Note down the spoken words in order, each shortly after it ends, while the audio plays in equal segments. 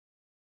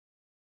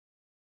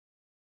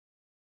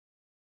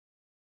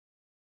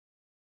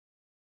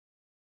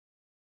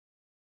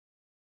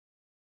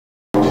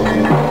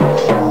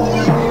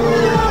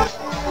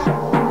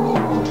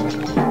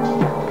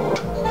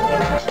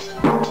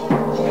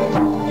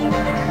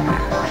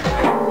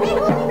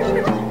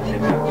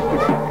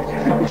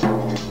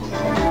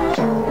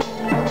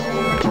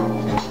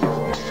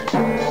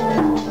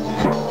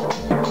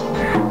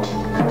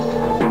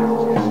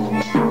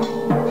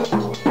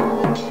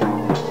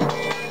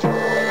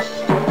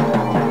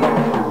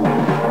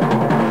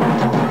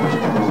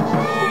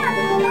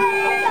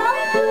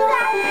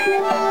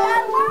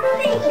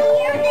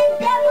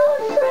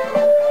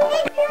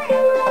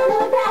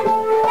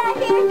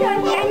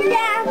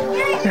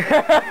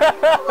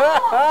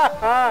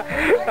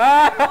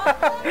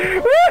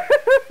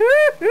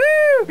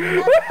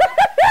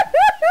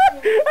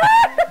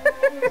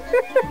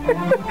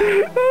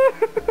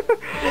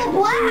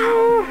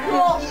Wow!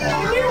 Cool.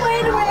 Get away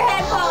to wear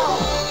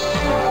headphones.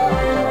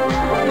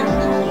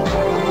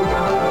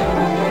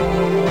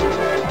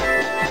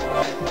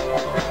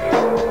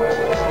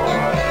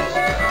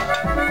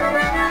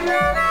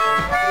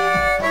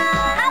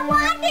 I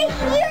want to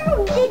hear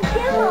the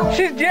demo.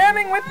 She's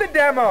jamming with the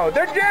demo.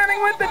 They're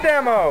jamming with the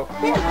demo.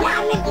 They're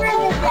jamming with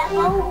the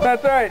demo.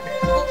 That's right.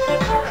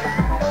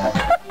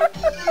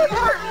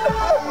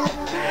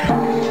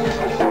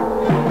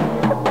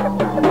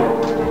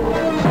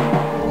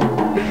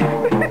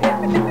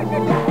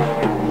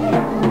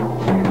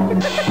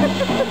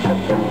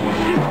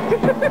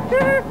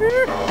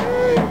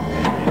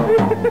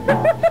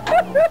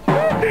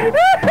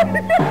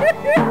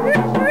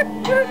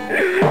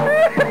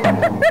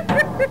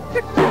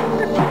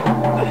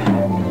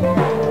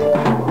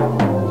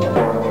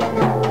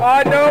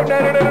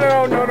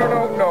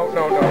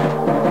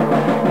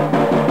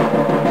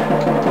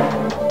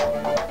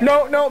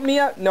 No,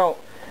 Mia, no.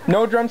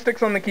 No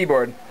drumsticks on the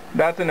keyboard.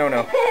 That's a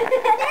no-no. Then I'm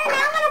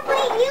gonna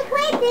play, you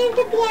play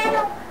the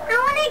piano. I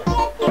wanna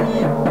get to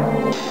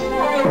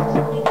you.